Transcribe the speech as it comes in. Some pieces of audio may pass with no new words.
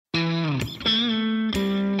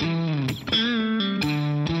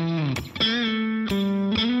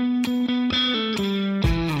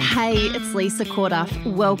Hey, it's Lisa Corduff.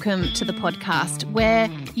 Welcome to the podcast where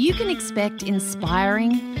you can expect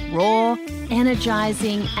inspiring, raw,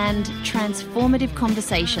 energising and transformative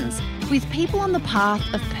conversations with people on the path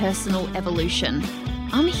of personal evolution.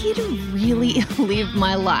 I'm here to really live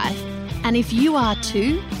my life. And if you are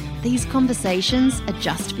too, these conversations are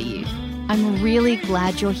just for you. I'm really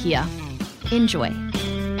glad you're here. Enjoy.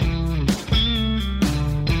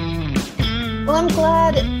 Well, I'm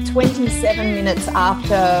glad 27 minutes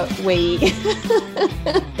after we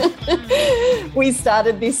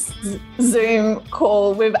started this Zoom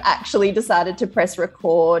call, we've actually decided to press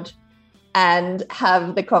record and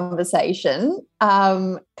have the conversation.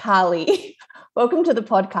 Carly, welcome to the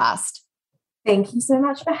podcast. Thank you so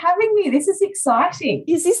much for having me. This is exciting.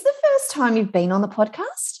 Is this the first time you've been on the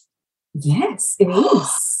podcast? Yes, it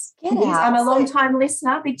is. I'm a long-time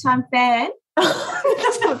listener, big-time fan.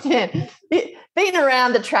 Been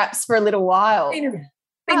around the traps for a little while. Been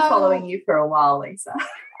following you for a while, Lisa.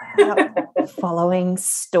 Following,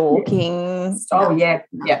 stalking. Oh, yeah,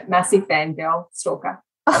 massive fan girl, stalker.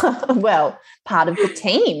 Well, part of the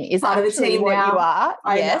team is part actually of the team what now. You are.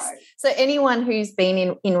 Yes. Know. So anyone who's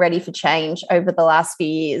been in Ready for Change over the last few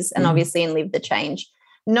years and obviously in Live the Change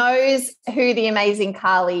knows who the amazing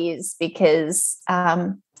Carly is because,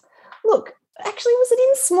 look, actually, was it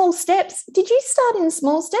in small steps? Did you start in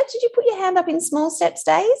small steps? Did you put your hand up in small steps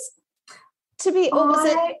days?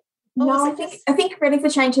 I think Ready for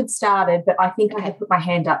Change had started, but I think I had put my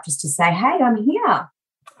hand up just to say, hey, I'm here.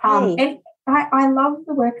 And I love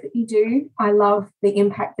the work that you do. I love the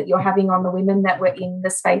impact that you're having on the women that were in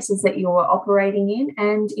the spaces that you're operating in.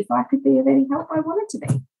 And if I could be of any help, I wanted to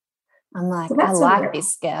be. I'm like, so I like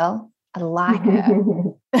this girl. I like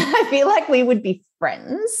her. I feel like we would be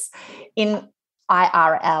friends in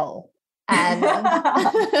IRL. And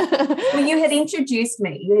well, you had introduced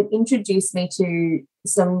me to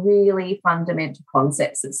some really fundamental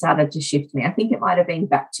concepts that started to shift me. I think it might have been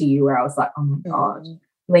back to you where I was like, oh my God,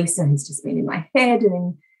 Lisa has just been in my head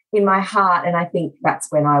and in my heart. And I think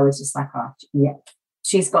that's when I was just like, oh yeah,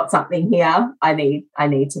 she's got something here. I need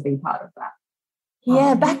to be part of that.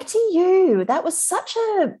 Yeah, back to you. That was such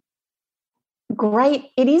a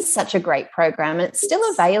such a great program and it's still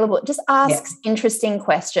available. It just asks interesting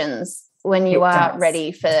questions when you are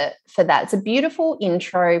ready for that. It's a beautiful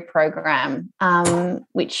intro program,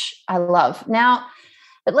 which I love. Now,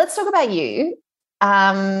 but let's talk about you.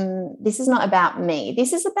 This is not about me.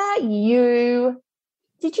 This is about you.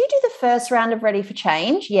 Did you do the first round of Ready for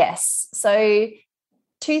Change? Yes. So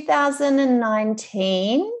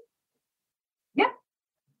 2019.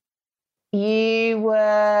 You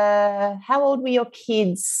were, how old were your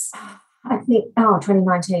kids? I think,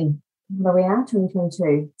 2019. Where we are,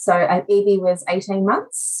 2022. So Evie was 18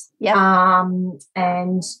 months. Yeah.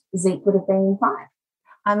 And Zeke would have been 5.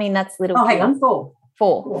 I mean, that's little kids. Hang on, 4.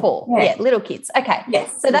 4. Yeah, little kids. Okay.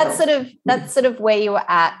 Yes. So that's sort of where you were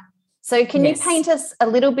at. So can you paint us a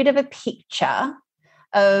little bit of a picture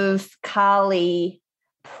of Carly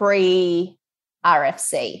pre-RFC?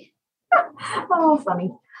 Oh,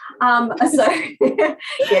 funny. So,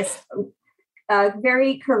 yes, a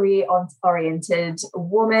very career-oriented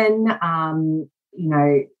woman,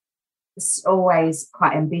 always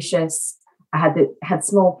quite ambitious. I had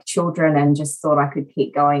small children and just thought I could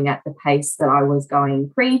keep going at the pace that I was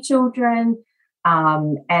going pre-children,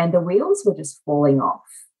 and the wheels were just falling off.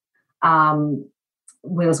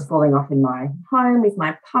 Wheels were falling off in my home with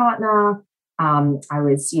my partner. I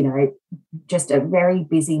was, just a very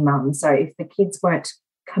busy mum. So if the kids weren't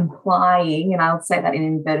complying, and I'll say that in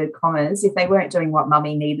inverted commas, if they weren't doing what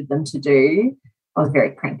mummy needed them to do, I was a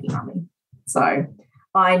very cranky mummy. So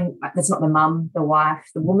that's not the mum, the wife,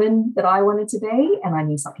 the woman that I wanted to be, and I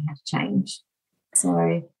knew something had to change.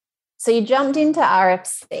 So you jumped into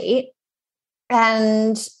RFC,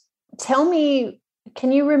 and tell me,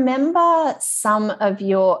 can you remember some of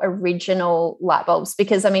your original light bulbs?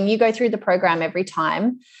 Because, I mean, you go through the program every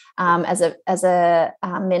time as a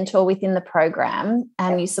mentor within the program,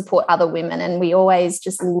 and you support other women, and we always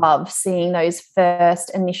just love seeing those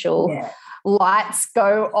first initial lights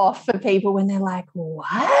go off for people when they're like,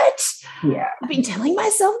 what? Yeah. I've been telling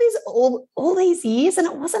myself this all these years and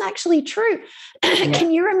it wasn't actually true.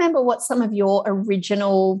 Can you remember what some of your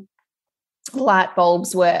original light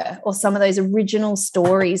bulbs were, or some of those original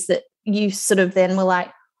stories that you sort of then were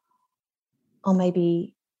like, oh,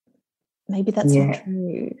 maybe that's not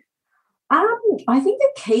true? I think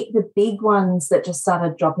the big ones that just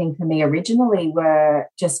started dropping for me originally were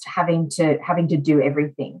just having to do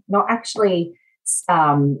everything, not actually,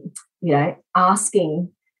 asking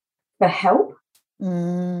for help,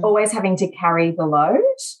 always having to carry the load.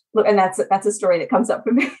 Look, and that's a story that comes up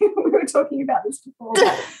for me. We were talking about this before,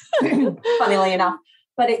 but funnily enough.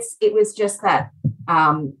 But it was just that,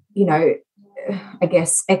 you know, I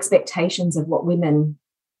guess expectations of what women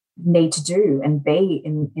need to do and be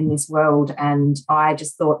in this world. And I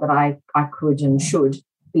just thought that I could and should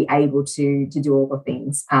be able to do all the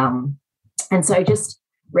things. And so just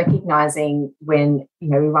recognizing when, you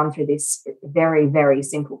know, we run through this very, very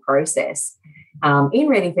simple process in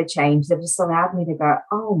Ready for Change, that just allowed me to go,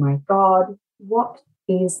 oh my God, what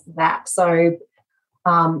is that? So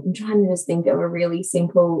I'm trying to just think of a really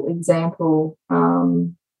simple example,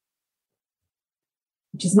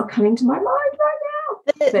 which is not coming to my mind right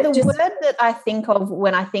now. The word that I think of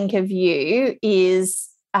when I think of you is,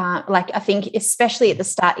 I think especially at the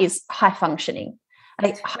start, is high functioning.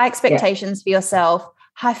 Like high expectations for yourself,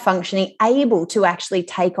 high functioning, able to actually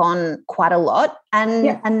take on quite a lot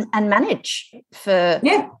and manage for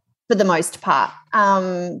the most part.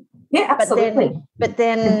 Absolutely. But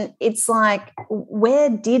then it's like, where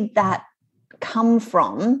did that come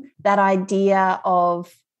from? That idea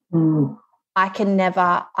of I can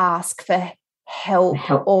never ask for help.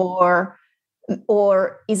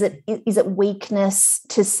 or is it weakness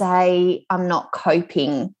to say I'm not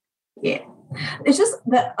coping? Yeah. It's just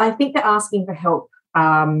that I think that asking for help,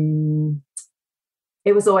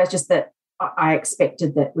 it was always just that I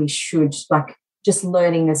expected that we should, like, just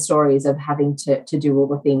learning the stories of having to do all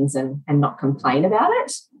the things and not complain about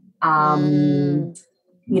it.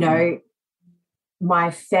 You know,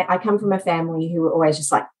 I come from a family who were always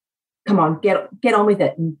just like, come on, get on with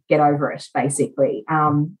it and get over it, basically.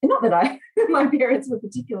 And not that my parents were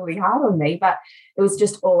particularly hard on me, but it was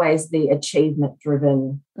just always the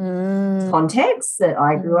achievement-driven context that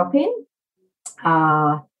I grew up in.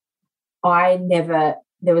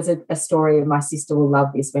 There was a story of, my sister will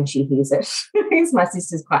love this when she hears it, because my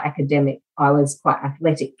sister's quite academic. I was quite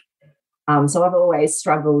athletic. So I've always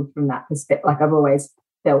struggled from that perspective. Like, I've always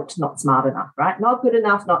felt not smart enough, right? Not good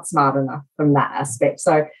enough, not smart enough from that aspect.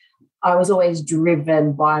 So I was always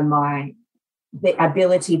driven by the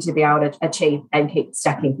ability to be able to achieve and keep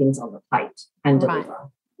stacking things on the plate and deliver.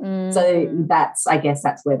 So I guess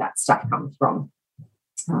that's where that stuff comes from.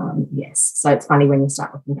 Yes. So it's funny when you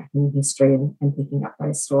start looking back in history and picking up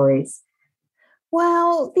those stories.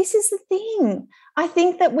 Well, this is the thing. I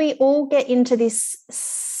think that we all get into this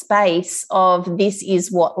space of, this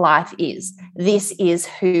is what life is. This is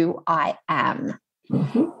who I am.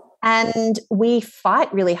 Mm-hmm. And we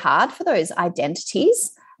fight really hard for those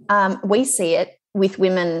identities. We see it with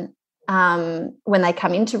women when they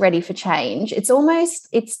come into Ready for Change. It's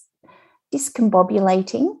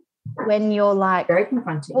discombobulating when you're like, very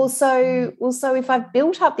confronting. Well, so if I've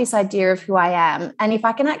built up this idea of who I am, and if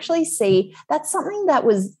I can actually see that's something that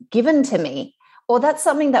was given to me, or that's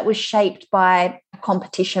something that was shaped by a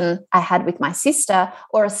competition I had with my sister,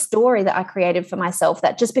 or a story that I created for myself,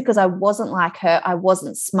 that just because I wasn't like her, I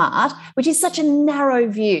wasn't smart, which is such a narrow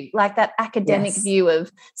view, like that academic view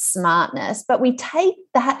of smartness. But we take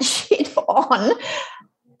that shit on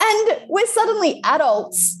and we're suddenly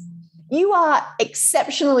adults. You are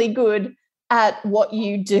exceptionally good at what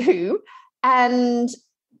you do. And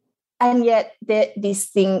yet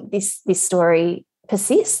this story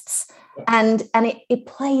persists. And it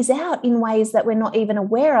plays out in ways that we're not even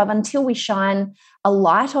aware of until we shine a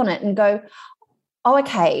light on it and go, oh,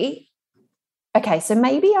 okay, so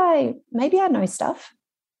maybe I know stuff.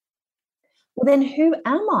 Well, then who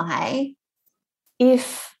am I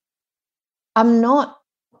if I'm not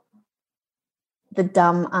the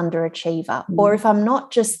dumb underachiever, or if I'm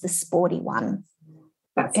not just the sporty one?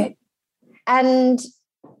 That's it. And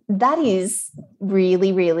that is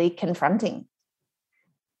really, really confronting.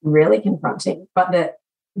 Really confronting. But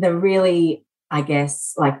the really, I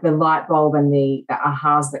guess, like the light bulb and the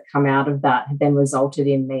ahas that come out of that have then resulted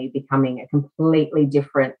in me becoming a completely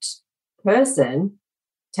different person,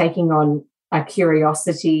 taking on a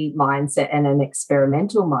curiosity mindset and an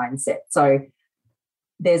experimental mindset. So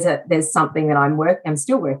there's something that I'm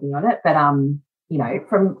still working on it, but you know,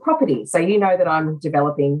 from property. So you know that I'm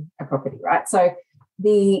developing a property, right? So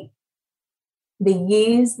the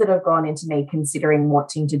years that have gone into me considering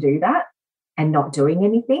wanting to do that and not doing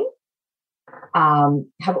anything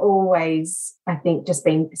have always, I think, just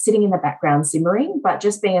been sitting in the background simmering, but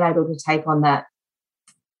just being able to take on that,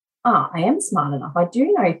 I am smart enough. I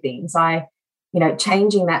do know things.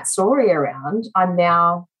 Changing that story around, I'm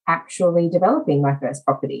now actually developing my first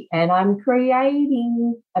property and I'm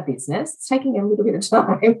creating a business. It's taking a little bit of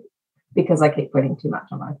time because I keep putting too much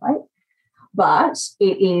on my plate. But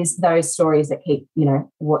it is those stories that keep,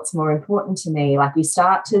 what's more important to me. Like, you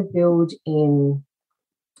start to build in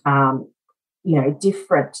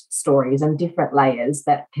different stories and different layers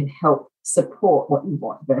that can help support what you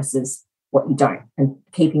want versus what you don't, and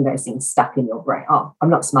keeping those things stuck in your brain. Oh, I'm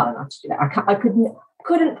not smart enough to do that. I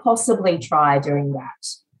couldn't possibly try doing that.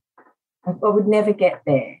 I would never get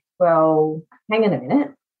there. Well, hang on a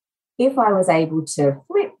minute. If I was able to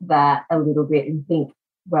flip that a little bit and think,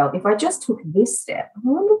 well, if I just took this step, I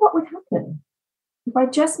wonder what would happen. If I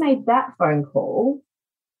just made that phone call,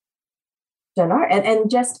 don't know. And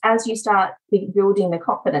just as you start building the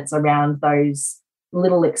confidence around those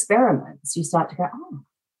little experiments, you start to go, oh,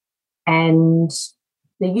 and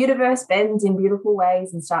the universe bends in beautiful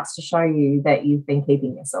ways and starts to show you that you've been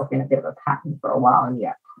keeping yourself in a bit of a pattern for a while. And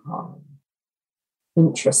yeah,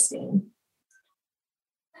 interesting.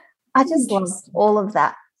 I just love all of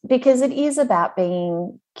that because it is about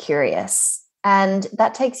being curious, and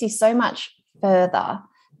that takes you so much further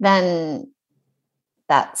than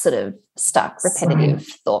that sort of stuck, repetitive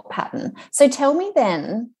thought pattern. So tell me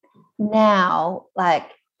then, now, like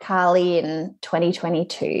Carly in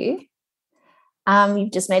 2022,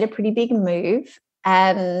 you've just made a pretty big move,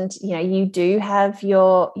 and, you do have you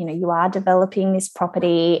are developing this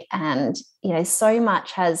property, and, so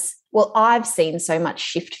much I've seen so much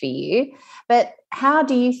shift for you, but how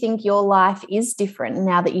do you think your life is different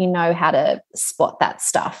now that you know how to spot that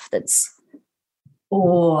stuff that's...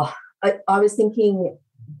 Oh, I was thinking,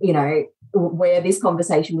 where this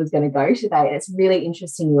conversation was going to go today. And it's really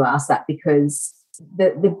interesting you asked that, because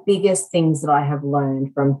the biggest things that I have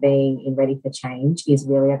learned from being in Ready for Change is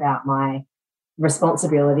really about my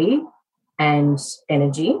responsibility and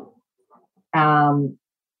energy. And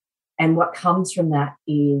what comes from that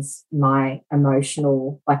is my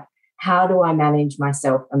emotional, like, how do I manage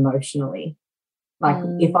myself emotionally? Like,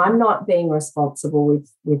 if I'm not being responsible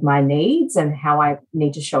with my needs and how I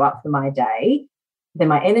need to show up for my day, then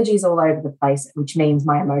my energy is all over the place, which means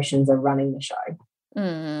my emotions are running the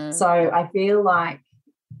show. So I feel like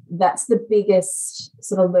that's the biggest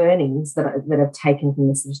sort of learnings that I've taken from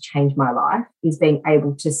this that has changed my life, is being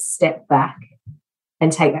able to step back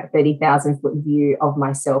and take that 30,000-foot view of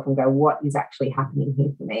myself and go, what is actually happening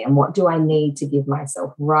here for me? And what do I need to give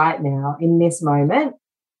myself right now in this moment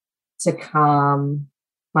to calm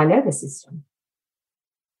my nervous system?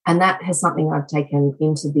 And that has something I've taken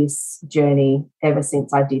into this journey ever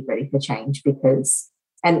since I did Ready for Change, because,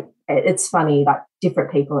 and it's funny, like,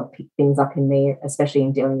 different people have picked things up in me, especially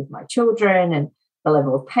in dealing with my children and the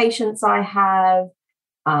level of patience I have,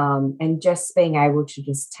 and just being able to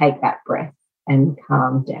just take that breath and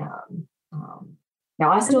calm down.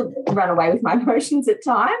 Now, I still run away with my emotions at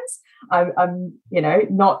times. I'm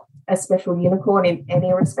not a special unicorn in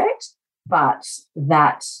any respect, but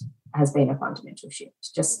that has been a fundamental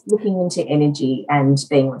shift, just looking into energy and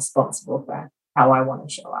being responsible for how I want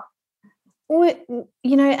to show up. Well,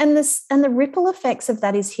 and the ripple effects of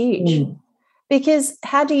that is huge. Because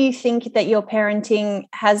how do you think that your parenting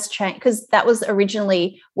has changed? Because that was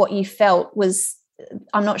originally what you felt was,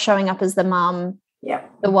 I'm not showing up as the mum,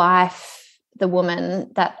 the wife, the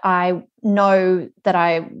woman that I know that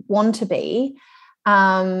I want to be.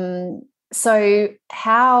 So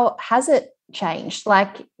how has it changed?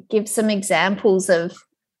 Like, give some examples of,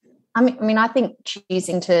 I mean, I think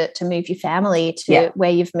choosing to move your family to where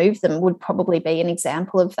you've moved them would probably be an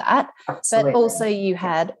example of that. Absolutely. But also you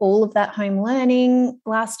had all of that home learning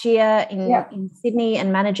last year in Sydney,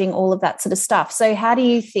 and managing all of that sort of stuff. So how do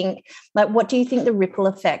you think, like, what do you think the ripple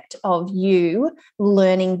effect of you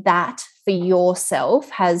learning that for yourself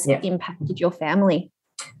has impacted your family?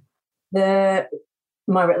 I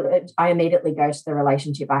immediately go to the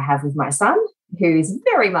relationship I have with my son, who is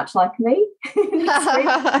very much like me,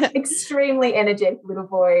 extremely energetic little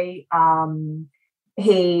boy. I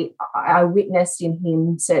witnessed in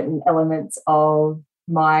him certain elements of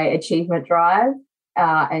my achievement drive,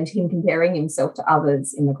 and him comparing himself to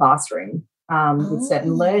others in the classroom with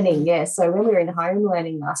certain learning. Yeah, so when we were in home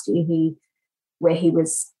learning last year, where he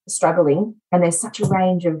was struggling, and there's such a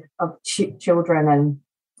range of children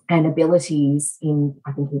and abilities in,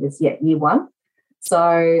 I think he was, year one.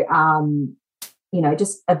 So,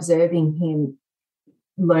 just observing him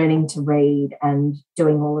learning to read and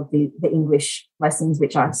doing all of the English lessons,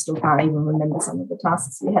 which I still can't even remember some of the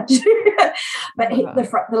tasks we had to do. But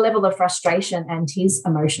the level of frustration and his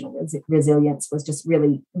emotional resilience was just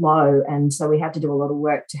really low. And so we had to do a lot of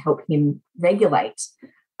work to help him regulate.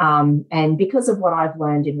 And because of what I've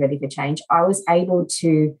learned in Ready for Change, I was able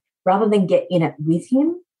to, rather than get in it with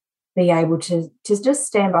him, be able to just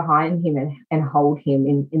stand behind him and hold him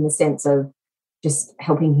in the sense of just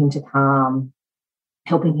helping him to calm,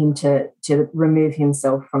 helping him to remove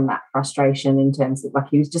himself from that frustration, in terms of, like,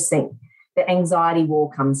 he was just saying the anxiety wall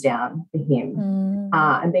comes down for him.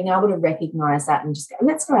 And being able to recognize that and just go,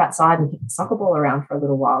 let's go outside and kick the soccer ball around for a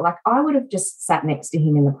little while. Like, I would have just sat next to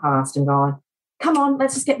him in the past and gone, come on,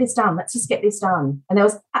 let's just get this done. Let's just get this done. And there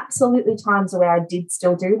was absolutely times where I did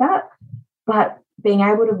still do that. But being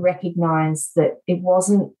able to recognize that it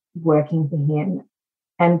wasn't working for him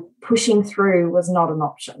and pushing through was not an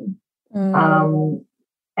option.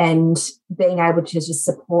 And being able to just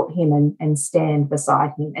support him and stand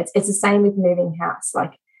beside him. It's the same with moving house.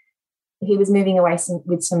 Like, he was moving away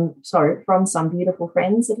from some beautiful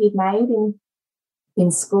friends that he'd made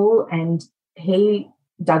in school, and he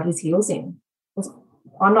dug his heels in.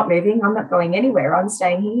 I'm not moving. I'm not going anywhere. I'm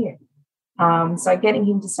staying here. So getting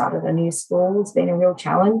him to start at a new school has been a real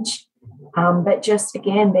challenge. But just,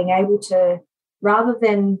 again, being able to, rather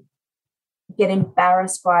than get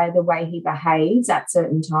embarrassed by the way he behaves at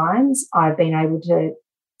certain times, I've been able to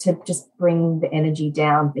just bring the energy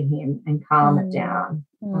down for him and calm it down.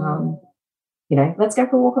 Let's go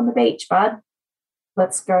for a walk on the beach, bud.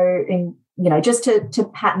 Let's go and, just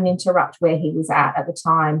to pattern interrupt where he was at the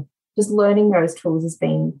time. Just learning those tools has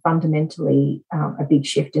been fundamentally a big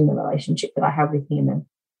shift in the relationship that I have with him. And,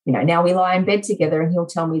 now we lie in bed together and he'll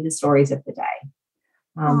tell me the stories of the day.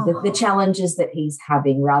 The challenges that he's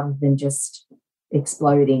having, rather than just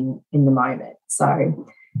exploding in the moment. So,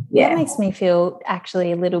 yeah. That makes me feel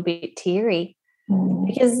actually a little bit teary,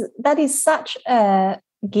 because that is such a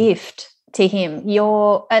gift to him.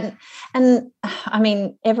 And I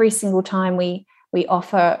mean, every single time we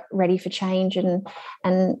offer Ready for Change, and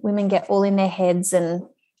women get all in their heads, and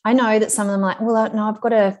I know that some of them are like, well, no, I've got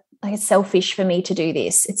to, like, it's selfish for me to do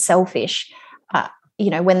this. It's selfish.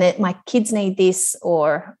 When my kids need this,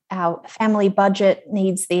 or our family budget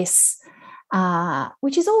needs this,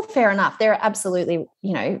 which is all fair enough. There are absolutely,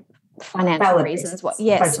 financial valid reasons.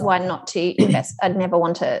 Totally. Why not to invest? I'd never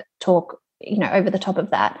want to talk, over the top of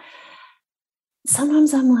that.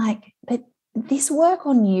 Sometimes I'm like, but this work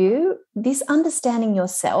on you, this understanding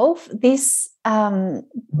yourself, these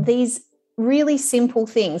really simple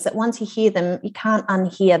things that once you hear them, you can't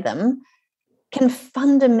unhear them, can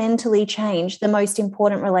fundamentally change the most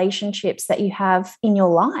important relationships that you have in your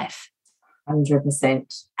life.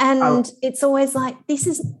 100%. And it's always like, this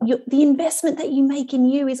is the investment that you make in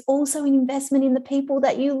you is also an investment in the people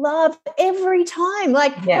that you love every time.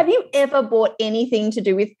 Like, Have you ever bought anything to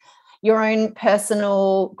do with your own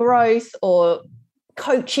personal growth or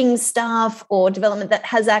coaching stuff or development that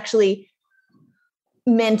has actually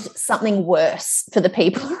meant something worse for the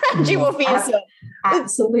people around you or for yourself?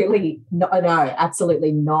 Absolutely no,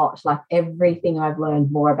 absolutely not. Like, everything I've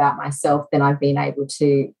learned more about myself than I've been able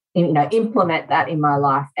to, implement that in my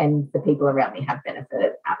life, and the people around me have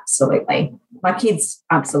benefited. Absolutely. My kids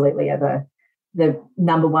absolutely are the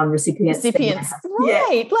number one recipients. Right.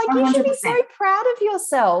 Yeah, like, 100%. You should be so proud of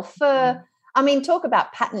yourself for, talk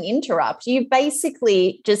about pattern interrupt. You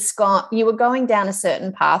basically you were going down a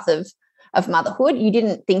certain path of motherhood. You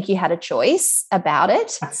didn't think you had a choice about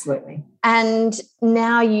it. Absolutely. And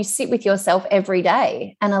now you sit with yourself every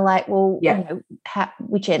day and are like, well,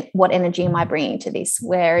 what energy am I bringing to this?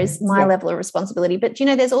 Where is my level of responsibility? But,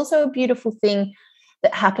 there's also a beautiful thing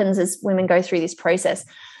that happens as women go through this process.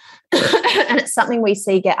 And it's something we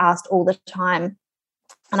see get asked all the time.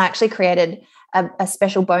 And I actually created a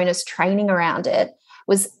special bonus training around it,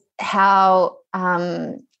 was how,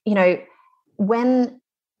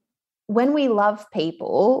 when we love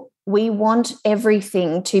people, we want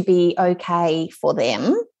everything to be okay for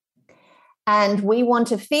them, and we want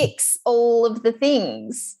to fix all of the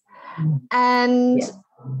things. And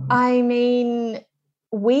I mean,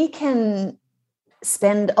 we can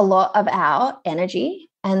spend a lot of our energy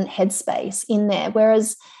and headspace in there.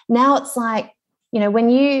 Whereas now it's like,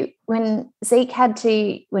 when Zeke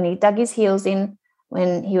when he dug his heels in,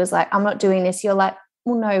 when he was like, I'm not doing this, you're like,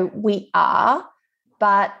 well, no, we are,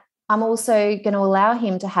 but I'm also going to allow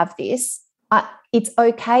him to have this. It's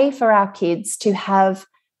okay for our kids to have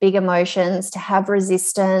big emotions, to have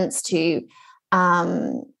resistance, to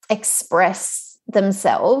express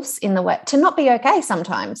themselves in the way, to not be okay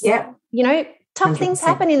sometimes. Yeah. Tough 100%. Things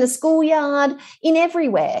happen in the schoolyard, in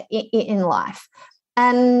everywhere in life.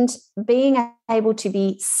 And being able to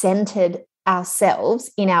be centered ourselves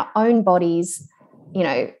in our own bodies,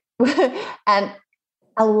 and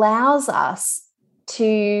allows us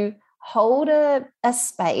to hold a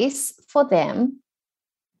space for them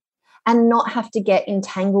and not have to get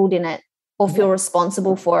entangled in it or feel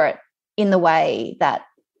responsible for it in the way that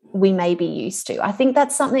we may be used to. I think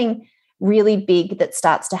that's something really big that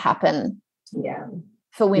starts to happen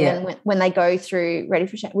for women when they go through Ready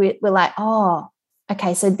for Change. We're like, oh,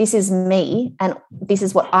 okay, so this is me and this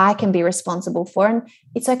is what I can be responsible for. And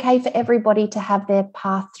it's okay for everybody to have their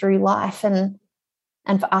path through life and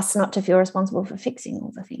for us not to feel responsible for fixing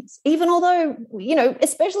all the things. Even although,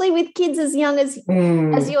 especially with kids as young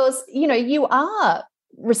as yours, you are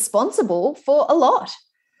responsible for a lot,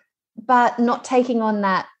 but not taking on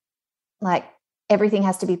that, like, everything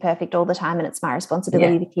has to be perfect all the time and it's my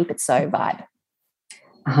responsibility to keep it so vibe.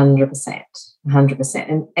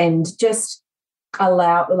 100%. And just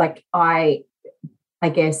allow, like, I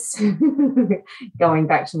guess going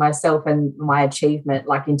back to myself and my achievement,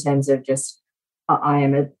 like in terms of just I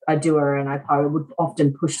am a doer and I would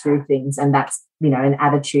often push through things, and that's, an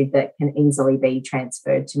attitude that can easily be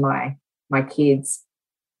transferred to my kids,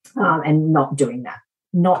 and not doing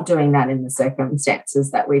that in the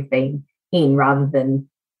circumstances that we've been in, rather than,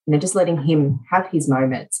 just letting him have his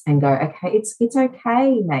moments and go, okay, it's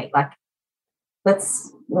okay, mate. Like,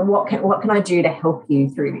 what can I do to help you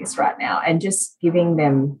through this right now? And just giving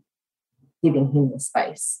him the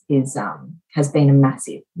space has been a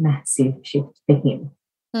massive, massive shift for him.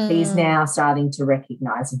 He's now starting to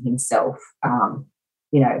recognise in himself,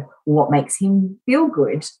 what makes him feel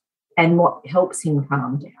good and what helps him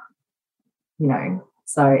calm down.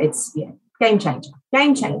 So it's game changer.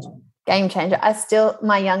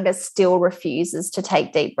 My youngest still refuses to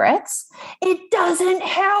take deep breaths. It doesn't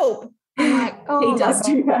help. I'm like, he does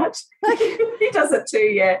do that. He does it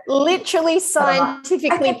too, literally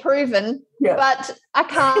scientifically proven, but I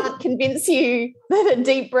can't convince you that a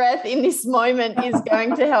deep breath in this moment is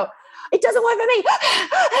going to help. It doesn't work for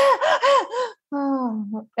me.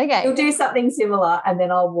 Okay. He'll do something similar and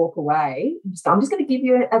then I'll walk away. I'm just going to give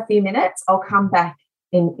you a few minutes. I'll come back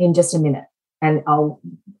in just a minute and I'll,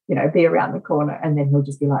 be around the corner, and then he'll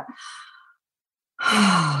just be like,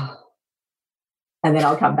 and then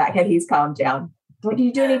I'll come back and he's calmed down. Do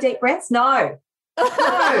you do any deep breaths? No.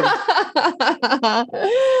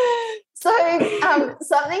 So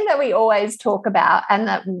something that we always talk about and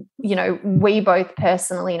that, we both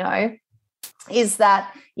personally know is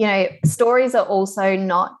that, stories are also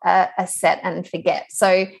not a set and forget.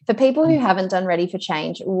 So for people who haven't done Ready for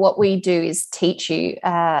Change, what we do is teach you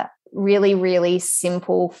really, really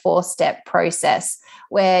simple 4-step process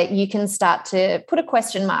where you can start to put a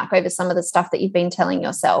question mark over some of the stuff that you've been telling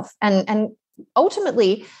yourself and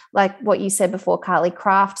ultimately, like what you said before, Carly,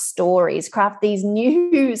 craft these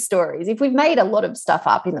new stories. If we've made a lot of stuff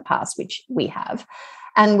up in the past, which we have,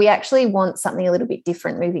 and we actually want something a little bit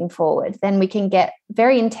different moving forward, then we can get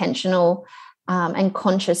very intentional and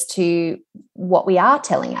conscious to what we are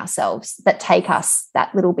telling ourselves that take us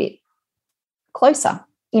that little bit closer,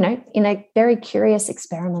 in a very curious,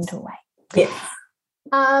 experimental way. Yeah.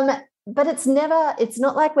 But it's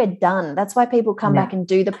not like we're done. That's why people come back and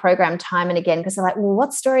do the program time and again, because they're like, well,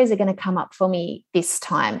 what stories are going to come up for me this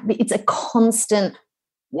time? It's a constant,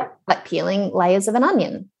 like peeling layers of an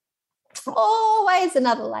onion. Always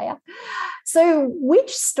another layer. So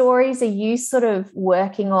which stories are you sort of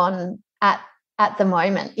working on at the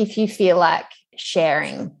moment, if you feel like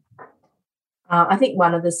sharing? I think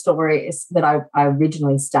one of the stories that I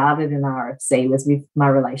originally started in RFC was with my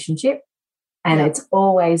relationship. And it's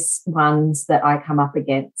always ones that I come up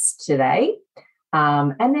against today.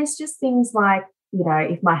 And there's just things like,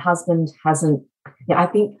 if my husband hasn't, I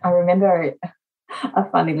think I remember a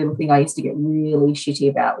funny little thing I used to get really shitty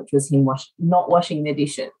about, which was him not washing the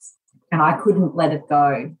dishes. And I couldn't let it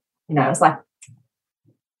go. It was like,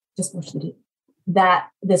 just wash the dishes.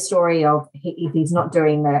 The story of if he's not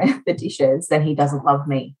doing the dishes, then he doesn't love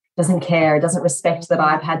me, doesn't care, doesn't respect that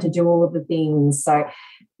I've had to do all of the things. So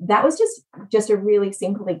that was just a really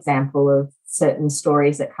simple example of certain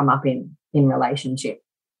stories that come up in relationship.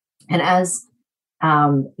 And as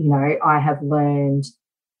I have learned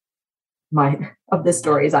of the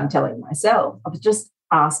stories I'm telling myself, I've just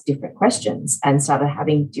asked different questions and started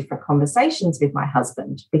having different conversations with my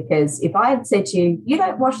husband. Because if I had said to you, you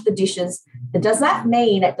don't wash the dishes, does that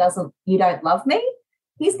mean you don't love me?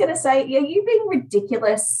 He's going to say, yeah, you're being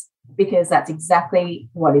ridiculous, because that's exactly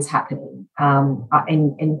what is happening. And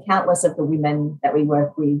countless of the women that we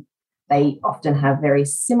work with, they often have very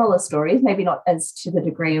similar stories, maybe not as to the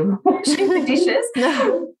degree of washing the dishes.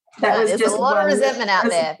 There's just a lot of resentment out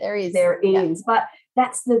there. There is. Yeah. But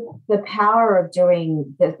that's the power of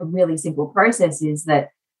doing the really simple process, is that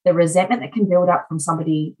the resentment that can build up from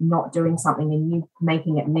somebody not doing something and you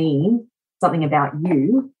making it mean something about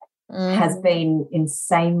you has been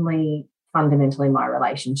insanely fundamental in my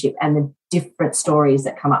relationship, and the different stories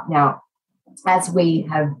that come up. Now, as we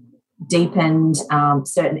have deepened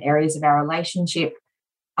certain areas of our relationship,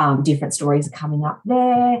 different stories are coming up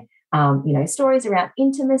there. stories around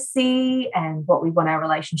intimacy and what we want our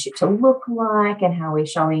relationship to look like and how we're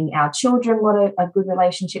showing our children what a good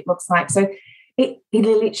relationship looks like. So it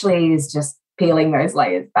literally is just peeling those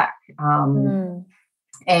layers back.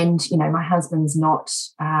 And, my husband's not,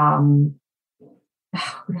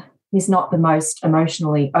 he's not the most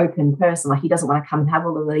emotionally open person. Like, he doesn't want to come and have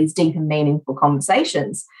all of these deep and meaningful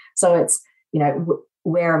conversations. So it's,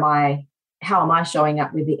 how am I showing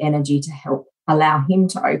up with the energy to help allow him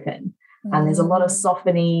to open? And there's a lot of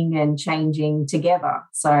softening and changing together.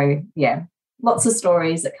 So, yeah, lots of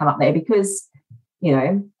stories that come up there because,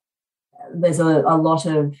 there's a lot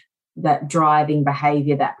of that driving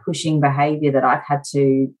behavior, that pushing behavior that I've had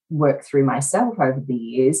to work through myself over the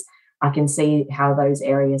years. I can see how those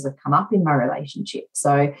areas have come up in my relationship.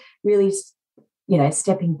 So really,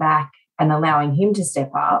 stepping back and allowing him to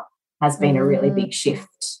step up has been a really big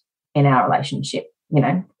shift in our relationship.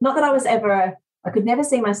 Not that I could never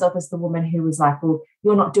see myself as the woman who was like, well,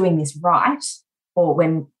 you're not doing this right. Or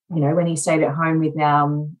when he stayed at home with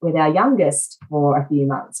our youngest for a few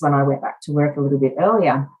months when I went back to work a little bit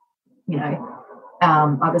earlier,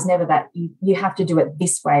 I was never that you have to do it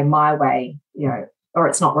this way, my way, or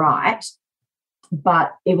it's not right.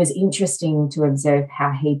 But it was interesting to observe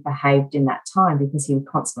how he behaved in that time because he would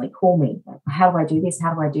constantly call me, like, how do I do this?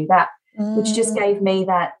 How do I do that? Which just gave me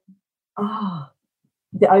that,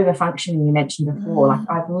 the over-functioning you mentioned before. Like,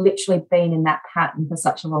 I've literally been in that pattern for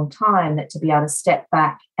such a long time that to be able to step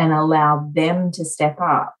back and allow them to step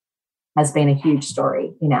up has been a huge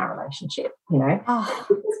story in our relationship,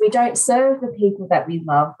 because we don't serve the people that we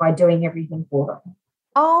love by doing everything for them.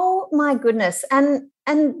 Oh, my goodness. And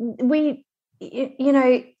we,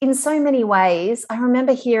 in so many ways, I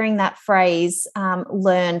remember hearing that phrase,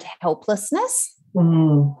 learned helplessness,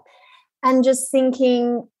 and just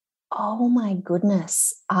thinking, oh, my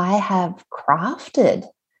goodness, I have crafted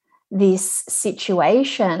this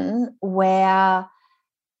situation where,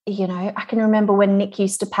 I can remember when Nick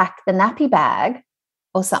used to pack the nappy bag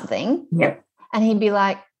or something. Yep. And he'd be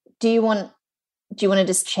like, do you want to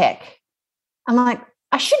just check? I'm like,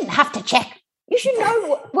 I shouldn't have to check. You should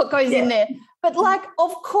know what goes in there. But, like,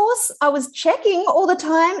 of course I was checking all the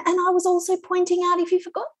time, and I was also pointing out if you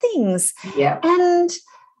forgot things. Yeah. And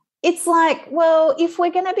it's like, well, if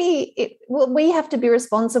we're going to we have to be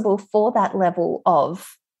responsible for that level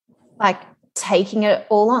of, like, taking it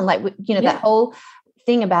all on. Like, that whole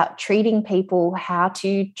thing about treating people how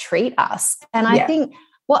to treat us. And I think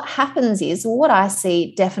what happens is, what I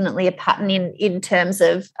see definitely a pattern in terms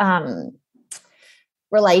of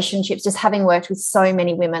relationships, just having worked with so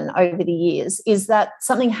many women over the years, is that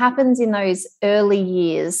something happens in those early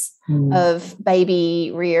years of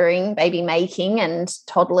baby rearing, baby making, and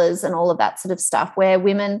toddlers and all of that sort of stuff, where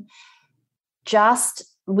women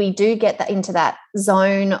we do get into that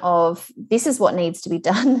zone of, this is what needs to be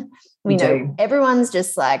done. We know everyone's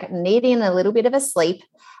just like needing a little bit of a sleep,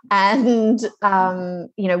 and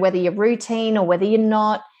whether you're routine or whether you're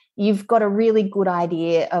not, you've got a really good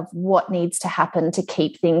idea of what needs to happen to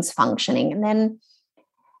keep things functioning.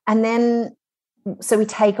 And then so we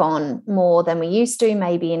take on more than we used to,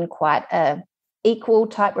 maybe in quite a equal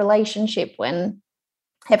type relationship, when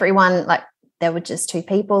everyone, like, there were just two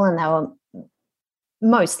people and they were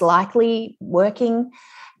most likely working,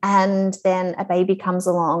 and then a baby comes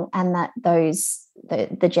along, and that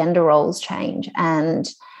the gender roles change, and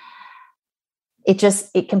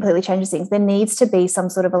it completely changes things. There needs to be some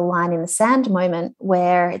sort of a line in the sand moment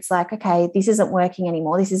where it's like, okay, this isn't working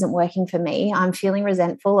anymore. This isn't working for me. I'm feeling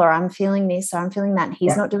resentful, or I'm feeling this, or I'm feeling that.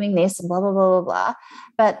 He's not doing this, and blah, blah, blah, blah, blah.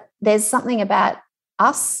 But there's something about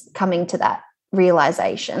us coming to that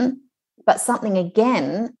realization, but something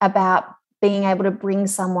again about being able to bring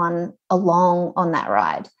someone along on that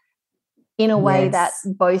ride in a way that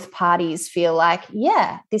both parties feel like,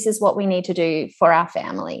 this is what we need to do for our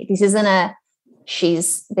family. This isn't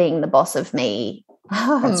she's being the boss of me.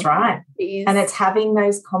 That's right. And it's having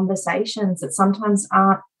those conversations that sometimes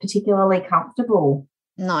aren't particularly comfortable.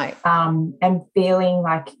 No. And feeling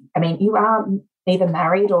like, you are either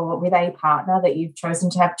married or with a partner that you've chosen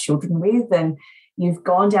to have children with, and you've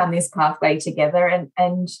gone down this pathway together,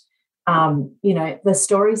 and the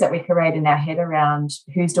stories that we create in our head around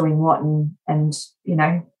who's doing what, and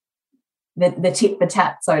the tit for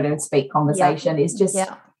tat, so to speak, conversation is just,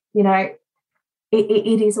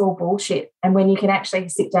 it is all bullshit. And when you can actually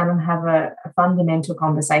sit down and have a fundamental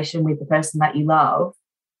conversation with the person that you love,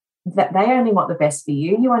 that they only want the best for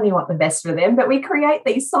you, you only want the best for them, but we create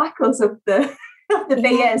these cycles of the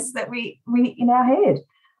BS that we in our head.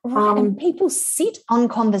 Right, and people sit on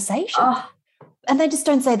conversation. And they just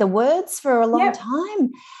don't say the words for a long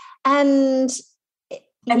time. And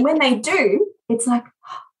And when they do, it's like,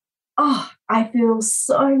 oh, I feel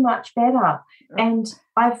so much better. And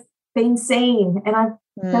I've been seen and I've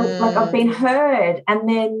felt like I've been heard, and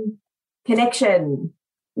then connection,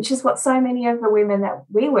 which is what so many of the women that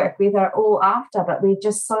we work with are all after, but we're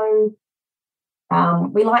just so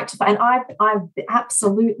we like to, and I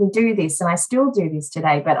absolutely do this, and I still do this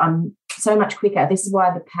today, but I'm so much quicker. This is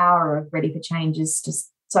why the power of Ready for Change is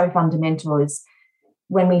just so fundamental, is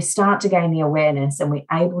when we start to gain the awareness and we're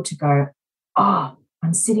able to go, oh,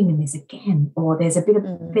 I'm sitting in this again, or there's a bit of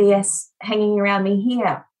BS hanging around me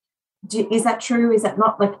here. Is that true? Is that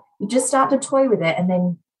not? Like, you just start to toy with it, and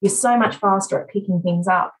then you're so much faster at picking things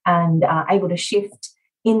up and able to shift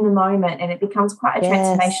in the moment, and it becomes quite a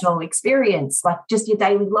transformational experience, like just your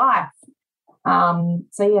daily life.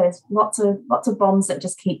 So yeah, there's lots of bombs that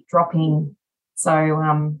just keep dropping.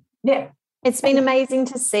 So yeah, it's been amazing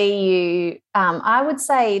to see you. I would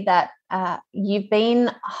say that you've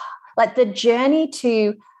been like the journey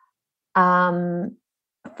to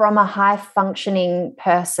from a high functioning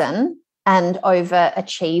person and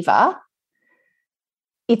overachiever.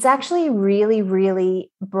 It's actually really,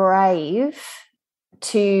 really brave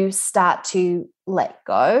to start to let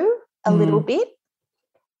go a little bit.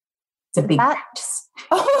 It's a big practice.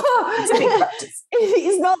 It's a big practice.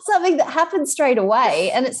 It's not something that happens straight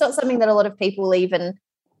away, and it's not something that a lot of people even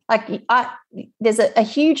like. There's a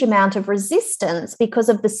huge amount of resistance because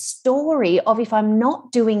of the story of, if I'm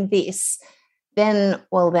not doing this, then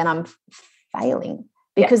I'm failing,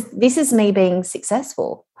 because this is me being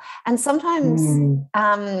successful. And sometimes,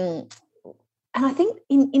 and I think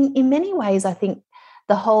in many ways, I think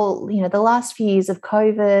the whole, the last few years of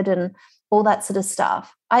COVID and all that sort of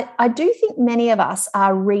stuff, I do think many of us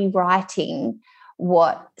are rewriting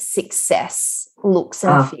what success looks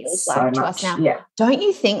and feels like to us now. Yeah. Don't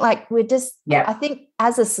you think? Like, we're just, I think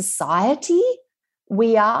as a society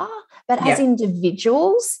we are, but as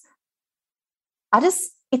individuals,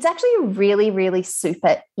 it's actually a really, really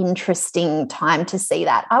super interesting time to see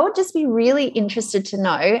that. I would just be really interested to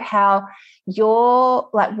know how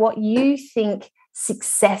what you think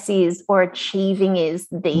success is or achieving is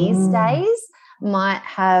these days might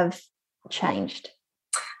have changed.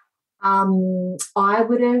 I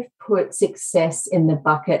would have put success in the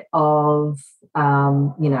bucket of,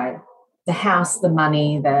 the house, the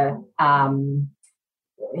money, the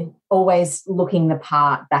always looking the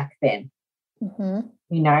part back then.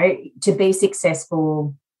 To be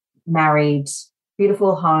successful, married,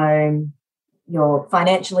 beautiful home, you're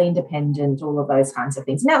financially independent, all of those kinds of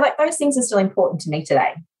things. Now, those things are still important to me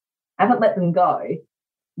today. I haven't let them go,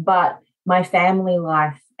 but my family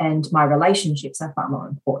life and my relationships are far more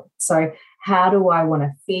important. So how do I want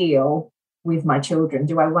to feel with my children?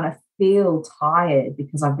 Do I want to feel tired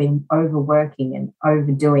because I've been overworking and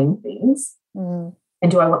overdoing things? And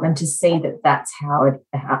do I want them to see that that's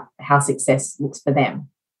how success looks for them?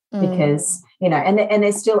 Because, and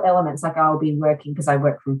there's still elements, like I'll be working because I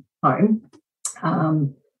work from home.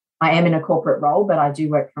 I am in a corporate role, but I do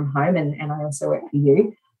work from home, and I also work for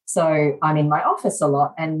you. So I'm in my office a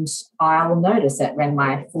lot, and I'll notice it when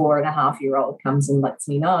my 4.5-year-old comes and lets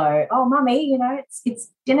me know, oh, Mummy,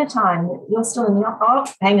 it's dinner time. You're still in the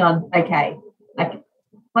office. Oh, hang on. Okay. Like,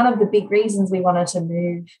 one of the big reasons we wanted to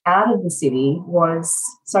move out of the city was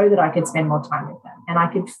so that I could spend more time with them, and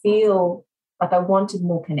I could feel like I wanted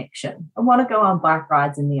more connection. I want to go on bike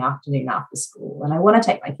rides in the afternoon after school, and I want to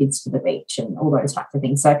take my kids to the beach and all those types of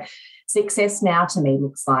things. So success now to me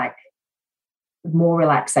looks like more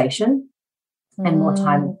relaxation and more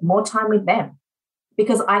time with them,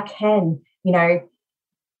 because I can,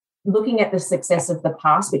 looking at the success of the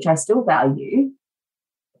past, which I still value,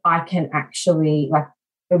 I can actually, like,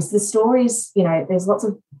 it was the stories, there's lots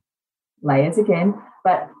of layers again,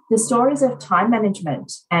 but the stories of time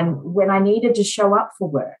management and when I needed to show up for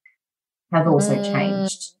work have also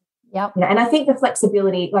changed. Yep. And I think the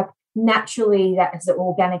flexibility, like, naturally that has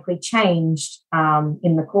organically changed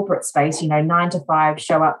in the corporate space, 9 to 5,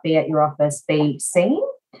 show up, be at your office, be seen,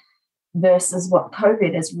 versus what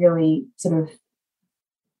COVID has really sort of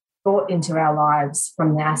brought into our lives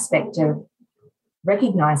from the aspect of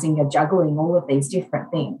recognizing you're juggling all of these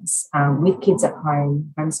different things with kids at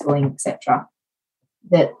home, homeschooling, etc.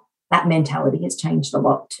 That mentality has changed a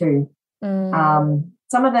lot too.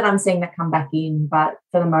 Some of it I'm seeing that come back in, but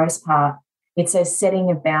for the most part, it's a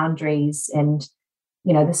setting of boundaries. And,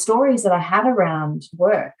 the stories that I had around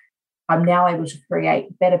work, I'm now able to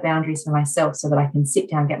create better boundaries for myself so that I can sit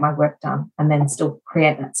down, get my work done, and then still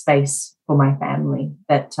create that space for my family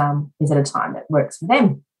that is at a time that works for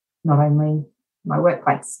them, not only my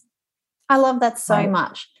workplace. I love that so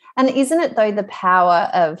much. And isn't it, though, the power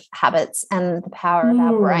of habits and the power of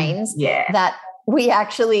our brains that we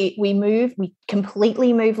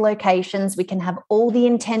completely move locations. We can have all the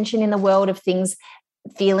intention in the world of things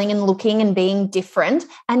feeling and looking and being different.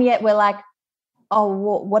 And yet we're like, oh,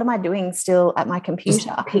 what am I doing still at my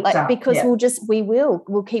computer? Because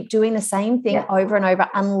we'll keep doing the same thing over and over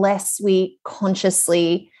unless we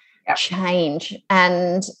consciously change.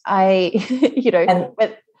 And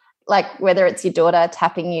but like whether it's your daughter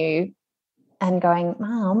tapping you and going,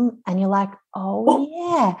 Mom, and you're like, oh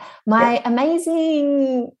yeah, my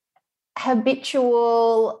amazing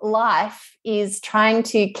habitual life is trying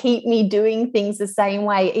to keep me doing things the same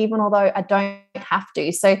way, even although I don't have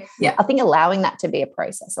to. So I think allowing that to be a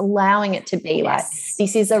process, allowing it to be like,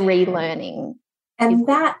 this is a relearning. And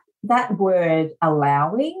that word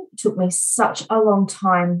allowing took me such a long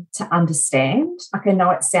time to understand. Like, I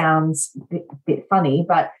know it sounds a bit funny,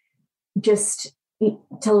 but just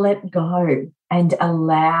to let go and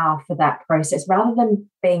allow for that process rather than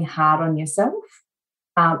being hard on yourself.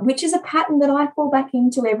 Which is a pattern that I fall back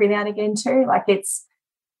into every now and again too. Like,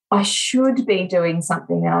 I should be doing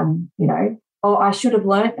something or I should have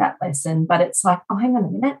learnt that lesson, but it's like, oh, hang on a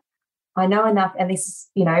minute. I know enough. And this is,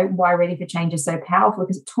 why Ready for Change is so powerful,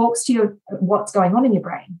 because it talks to you what's going on in your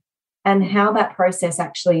brain and how that process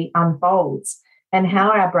actually unfolds and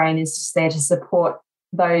how our brain is just there to support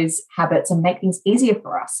those habits and make things easier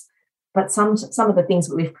for us. But some of the things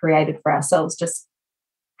that we've created for ourselves just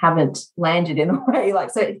haven't landed in a way. Like,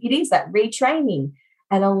 so it is that retraining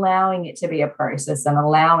and allowing it to be a process and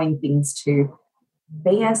allowing things to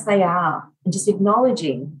be as they are and just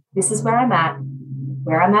acknowledging, this is where I'm at.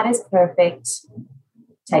 Where I'm at is perfect.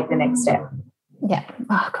 Take the next step. Yeah.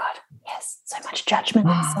 Oh God. Yes. So much judgment.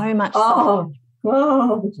 So much.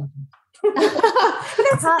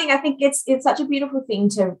 That's the thing. I think it's such a beautiful thing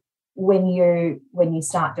to when you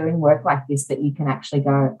start doing work like this, that you can actually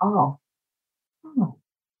go, I'm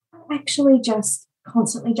actually just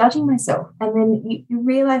constantly judging myself. And then you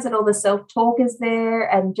realize that all the self-talk is there,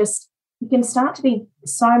 and just you can start to be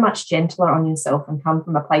so much gentler on yourself and come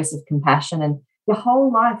from a place of compassion, and your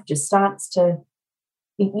whole life just starts to,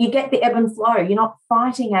 you get the ebb and flow. You're not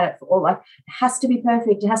fighting at it for all, like, it has to be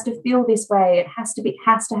perfect. It has to feel this way. It has to be,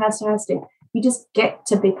 has to. You just get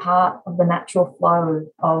to be part of the natural flow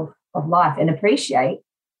of life and appreciate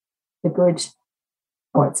the good,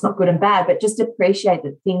 or it's not good and bad, but just appreciate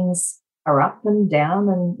that things are up and down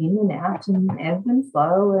and in and out and ebb and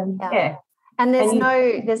flow. And And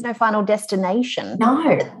there's no final destination.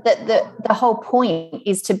 No. The whole point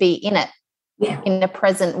is to be in it in a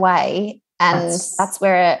present way. And that's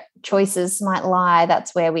where choices might lie.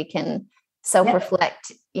 That's where we can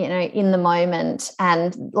self-reflect, in the moment.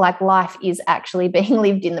 And like, life is actually being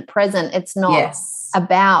lived in the present. It's not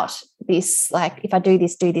about this, like, if I do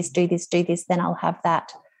this, then I'll have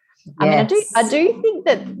that. I mean, I do think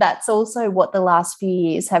that that's also what the last few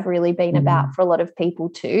years have really been about for a lot of people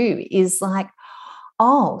too, is like,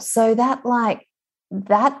 oh, so that went,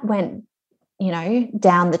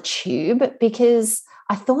 down the tube because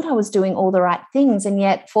I thought I was doing all the right things, and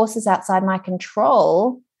yet forces outside my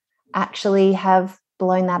control actually have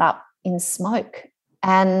blown that up in smoke.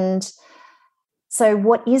 And so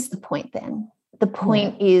what is the point then? The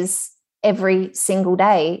point is every single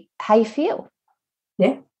day, how you feel.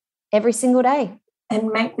 Yeah. Every single day. And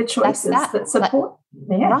make the choices that support.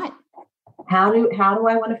 Right. How do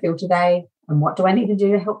I want to feel today? And what do I need to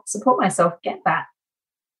do to help support myself get that?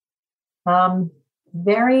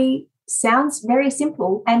 Sounds very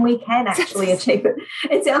simple, and we can actually achieve it.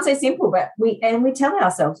 It sounds so simple, but we tell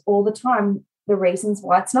ourselves all the time the reasons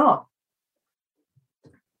why it's not.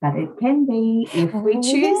 But it can be if we choose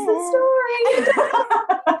the story.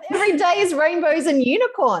 Every day is rainbows and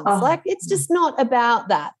unicorns. It's just not about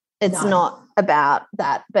that. It's not about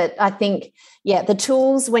that. But I think, the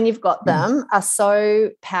tools, when you've got them, are so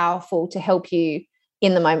powerful to help you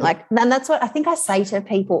in the moment. And that's what I think I say to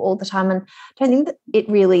people all the time. And I don't think that it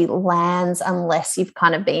really lands unless you've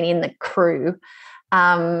kind of been in the crew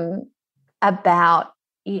about,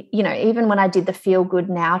 even when I did the Feel Good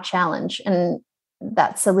Now challenge, and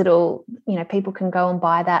that's a little, people can go and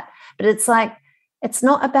buy that. But it's like, it's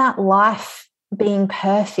not about life being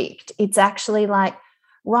perfect. It's actually like,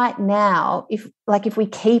 right now, if we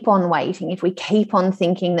keep on waiting, if we keep on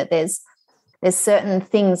thinking that there's certain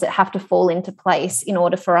things that have to fall into place in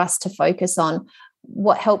order for us to focus on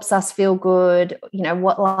what helps us feel good,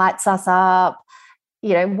 what lights us up,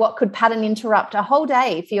 what could pattern interrupt a whole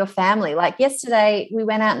day for your family. Like yesterday, we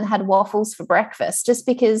went out and had waffles for breakfast just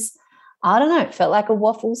because, I don't know, it felt like a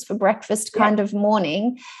waffles for breakfast kind of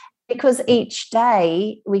morning, because each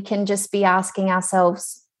day we can just be asking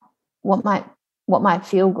ourselves, what might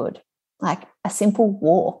feel good, like a simple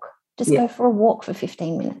walk. Just go for a walk for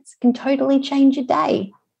 15 minutes. It can totally change your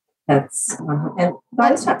day. That's and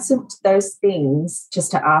those things,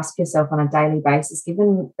 just to ask yourself on a daily basis,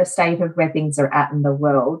 given the state of where things are at in the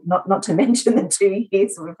world, not to mention the 2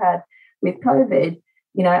 years we've had with COVID,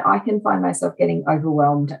 you know, I can find myself getting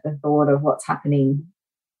overwhelmed at the thought of what's happening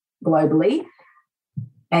globally.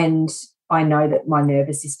 And I know that my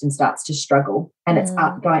nervous system starts to struggle, and it's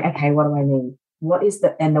up going, okay, what do I need? What is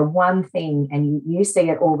the one thing, and you see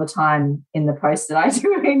it all the time in the posts that I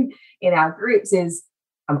do in our groups, is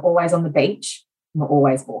I'm always on the beach, I'm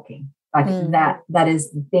always walking. Like that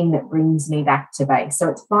is the thing that brings me back to base. So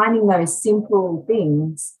it's finding those simple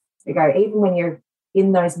things to go, even when you're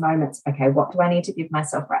in those moments, okay, what do I need to give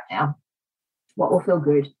myself right now? What will feel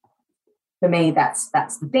good? For me, that's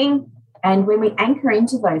the thing. And when we anchor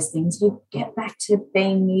into those things, you get back to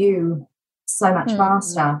being you so much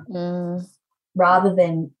faster, rather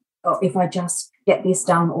than, oh, if I just get this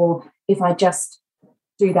done, or if I just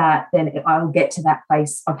do that, then I'll get to that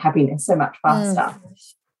place of happiness so much faster.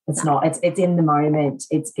 It's not. It's in the moment.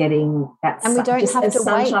 It's getting that. And we don't have to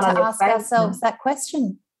wait to ask ourselves that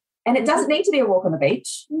question. And it doesn't need to be a walk on the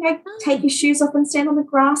beach. You know, take your shoes off and stand on the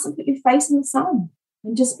grass and put your face in the sun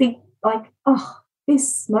and just be like, oh,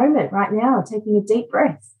 this moment right now, taking a deep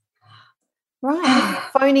breath. Right.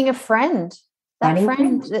 Phoning a friend. That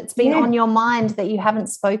friend that's been on your mind that you haven't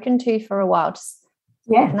spoken to for a while. Just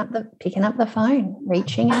picking up the phone,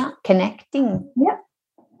 reaching out, connecting. Yeah.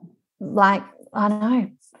 Like, I don't know.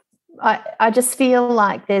 I just feel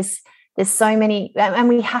like there's so many, and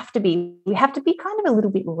we have to be kind of a little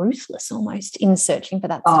bit ruthless almost in searching for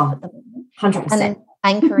that stuff at the moment. 100%. And then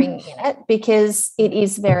anchoring in it, because it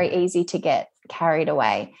is very easy to get carried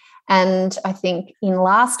away. And I think in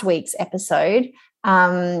last week's episode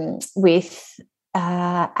with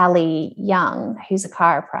Ali Young, who's a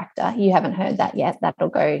chiropractor, you haven't heard that yet, that'll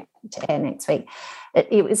go to air next week.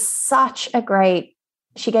 It was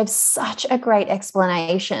she gave such a great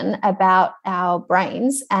explanation about our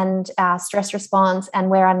brains and our stress response and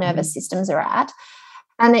where our nervous systems are at.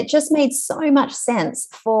 And it just made so much sense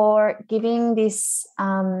for giving this,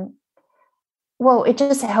 it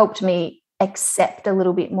just helped me accept a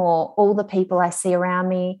little bit more all the people I see around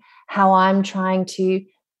me, how I'm trying to,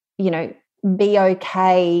 you know, be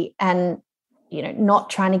okay and, you know, not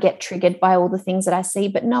trying to get triggered by all the things that I see,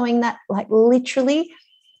 but knowing that, like, literally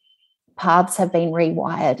paths have been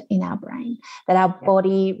rewired in our brain, that our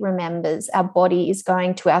body remembers, our body is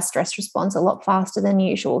going to our stress response a lot faster than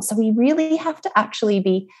usual. So we really have to actually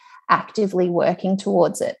be actively working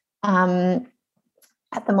towards it at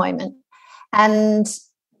the moment. And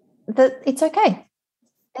that it's okay.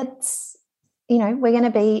 It's, you know, we're going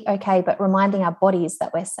to be okay, but reminding our bodies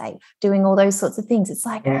that we're safe, doing all those sorts of things. It's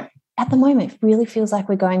like at the moment, it really feels like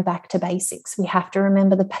we're going back to basics. We have to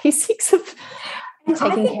remember the basics of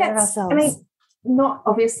taking care of ourselves. I mean, not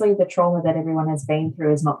obviously the trauma that everyone has been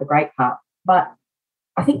through is not the great part, but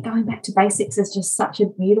I think going back to basics is just such a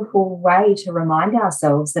beautiful way to remind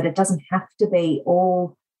ourselves that it doesn't have to be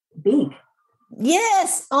all big.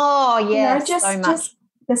 Yes. Oh, yes. You know, just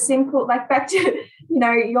the simple, like back to, you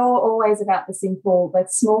know, you're always about the simple, the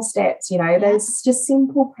small steps, you know, there's just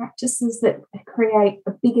simple practices that create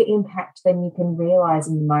a bigger impact than you can realize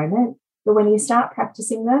in the moment. But when you start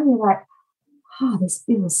practicing them, you're like, oh, this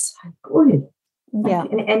feels so good. Yeah.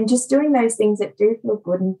 And just doing those things that do feel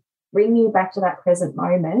good and bring you back to that present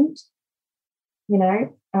moment, you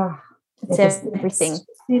know, it's everything.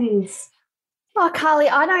 It is. Oh, Carly,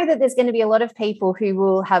 I know that there's going to be a lot of people who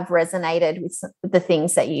will have resonated with the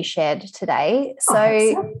things that you shared today.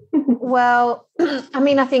 So, well, I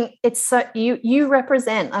mean, I think it's so you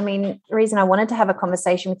represent, I mean, the reason I wanted to have a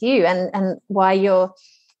conversation with you and why you're,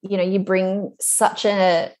 you know, you bring such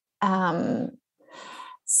a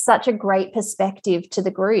great perspective to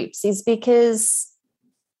the groups is because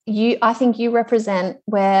I think you represent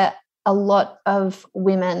where a lot of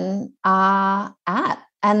women are at.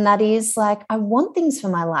 And that is like, I want things for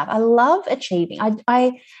my life. I love achieving.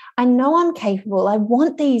 I know I'm capable. I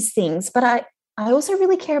want these things, but I also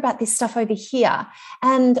really care about this stuff over here.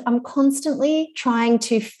 And I'm constantly trying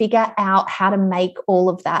to figure out how to make all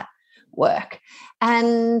of that work.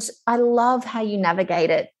 And I love how you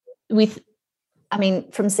navigate it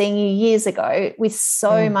from seeing you years ago with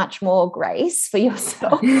so much more grace for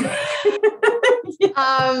yourself.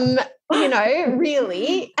 You know,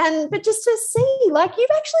 really, but just to see, like,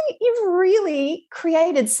 you've really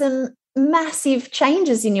created some massive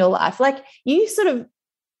changes in your life. Like, you sort of,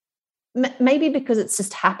 maybe because it's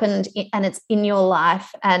just happened and it's in your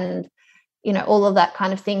life and all of that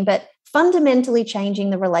kind of thing, but fundamentally changing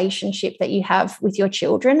the relationship that you have with your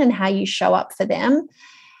children and how you show up for them.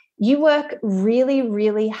 You work really,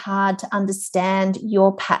 really hard to understand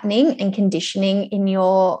your patterning and conditioning in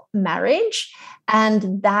your marriage,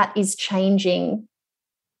 and that is changing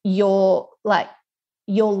your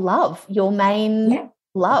love, your main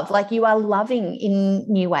love. Like, you are loving in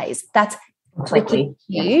new ways. That's completely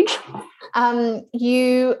huge.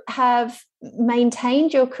 You have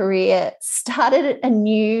maintained your career, started a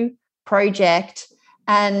new project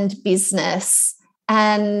and business,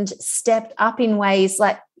 and stepped up in ways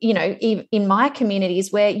like, in my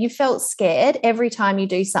communities where you felt scared every time you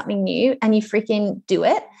do something new, and you freaking do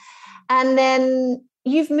it. And then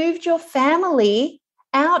you've moved your family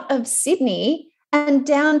out of Sydney and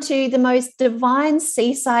down to the most divine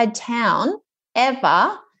seaside town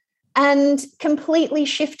ever, and completely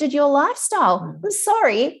shifted your lifestyle. I'm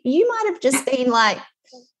sorry, you might have just been like,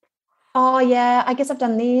 oh yeah, I guess I've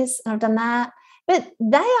done this and I've done that. But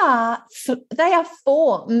they are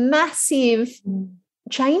 4 massive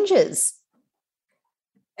changes.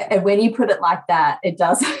 And when you put it like that, it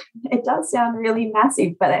does sound really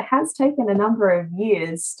massive, but it has taken a number of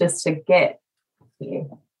years just to get here.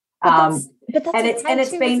 But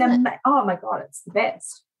it's been oh my God, it's the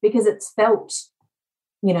best, because it's felt,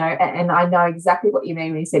 and I know exactly what you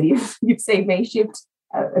mean when you said you've seen me shift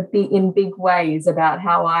in big ways about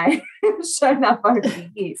how I have shown up over the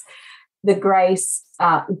years. The grace,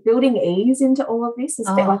 building ease into all of this is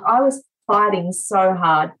like, I was fighting so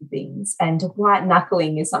hard for things, and white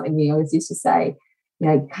knuckling is something we always used to say.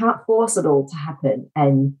 You can't force it all to happen.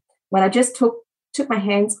 And when I just took my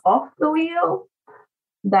hands off the wheel,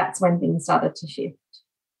 that's when things started to shift.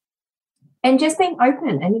 And just being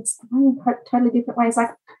open and exploring totally different ways.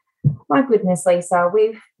 Like, my goodness, Lisa,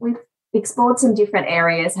 we've explored some different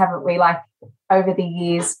areas, haven't we? Like, over the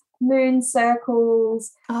years, moon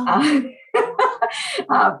circles, different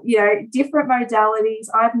modalities.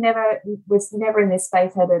 Was never in this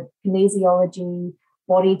space, had a kinesiology,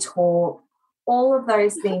 body talk, all of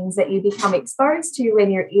those things that you become exposed to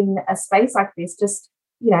when you're in a space like this. Just,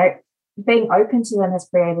 being open to them has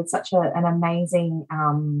created such an amazing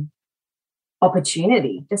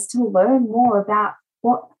opportunity just to learn more about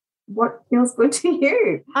what feels good to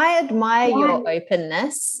you. I admire your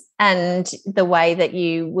openness and the way that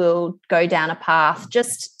you will go down a path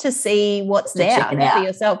just to see what's there for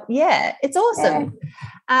yourself. Yeah, it's awesome.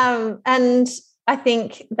 Yeah. And I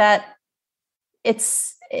think that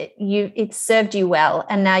it's served you well,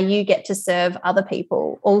 and now you get to serve other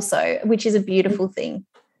people also, which is a beautiful thing.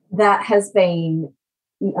 That has been,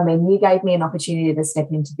 you gave me an opportunity to step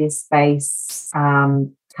into this space a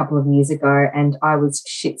couple of years ago, and I was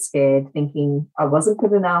shit scared, thinking I wasn't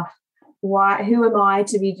good enough. Who am I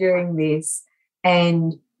to be doing this?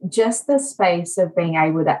 And just the space of being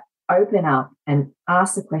able to open up and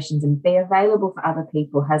ask the questions and be available for other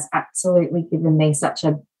people has absolutely given me such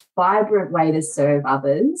a vibrant way to serve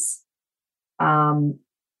others.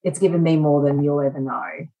 It's given me more than you'll ever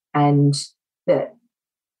know. And that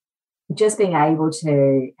just being able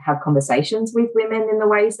to have conversations with women in the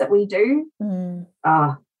ways that we do, and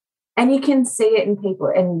you can see it in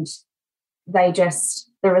people, and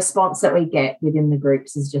the response that we get within the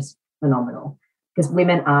groups is just phenomenal, because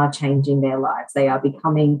women are changing their lives. They are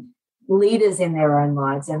becoming leaders in their own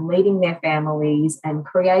lives and leading their families and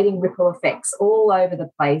creating ripple effects all over the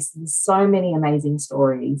place. There's so many amazing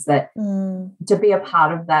stories that to be a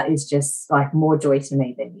part of that is just like more joy to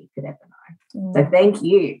me than you could ever know. So thank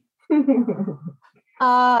you.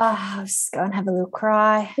 I'll just go and have a little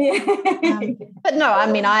cry. But no,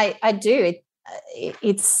 I do. It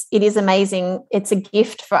is amazing. It's a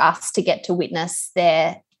gift for us to get to witness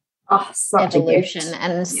their evolution,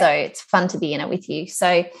 and so it's fun to be in it with you.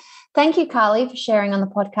 So thank you, Carly, for sharing on the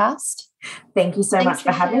podcast. Thank you so much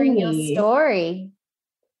for having me. Your story.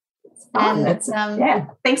 And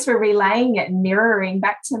thanks for relaying it and mirroring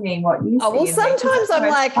back to me what you see. Well, sometimes I'm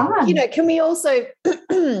like, can we also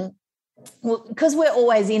because we're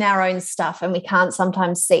always in our own stuff and we can't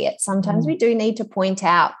sometimes see it. Sometimes we do need to point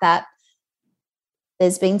out that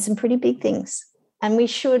there's been some pretty big things, and we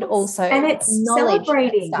should also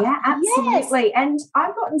celebrating. Yeah, absolutely. Yes. And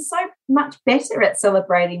I've gotten so much better at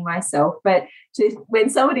celebrating myself, but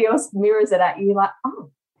when somebody else mirrors it at you, you're like,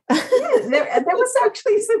 there was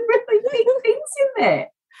actually some really big things in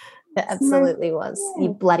there. It absolutely was. You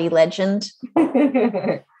bloody legend.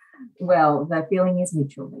 Well, the feeling is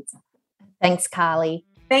mutual, Lisa. Thanks, Carly.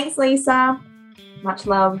 Thanks, Lisa. Much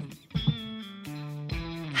love.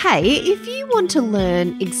 Hey, if you want to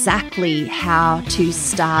learn exactly how to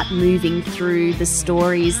start moving through the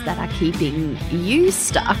stories that are keeping you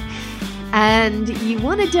stuck, and you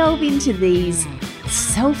want to delve into these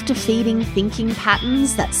self-defeating thinking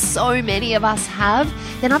patterns that so many of us have,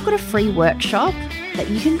 then I've got a free workshop that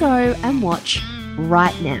you can go and watch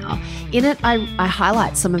right now. In it, I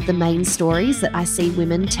highlight some of the main stories that I see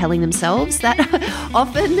women telling themselves that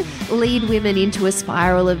often lead women into a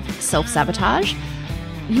spiral of self-sabotage.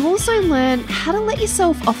 You also learn how to let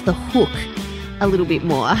yourself off the hook a little bit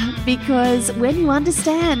more, because when you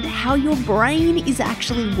understand how your brain is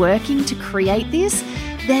actually working to create this,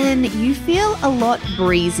 then you feel a lot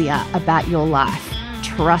breezier about your life.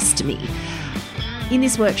 Trust me. In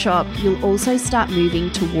this workshop, you'll also start moving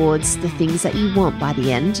towards the things that you want by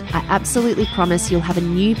the end. I absolutely promise you'll have a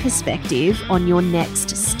new perspective on your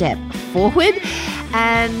next step forward,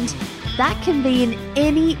 and that can be in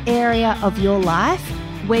any area of your life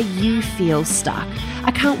where you feel stuck.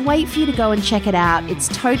 I can't wait for you to go and check it out. It's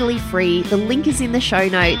totally free. The link is in the show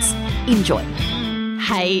notes. Enjoy.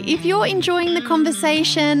 Hey, if you're enjoying the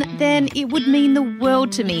conversation, then it would mean the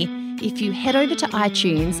world to me if you head over to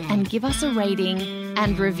iTunes and give us a rating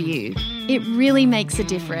and review. It really makes a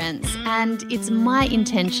difference, and it's my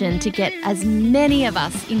intention to get as many of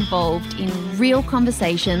us involved in real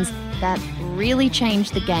conversations that really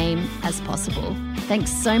change the game as possible.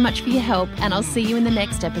 Thanks so much for your help, and I'll see you in the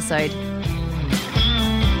next episode.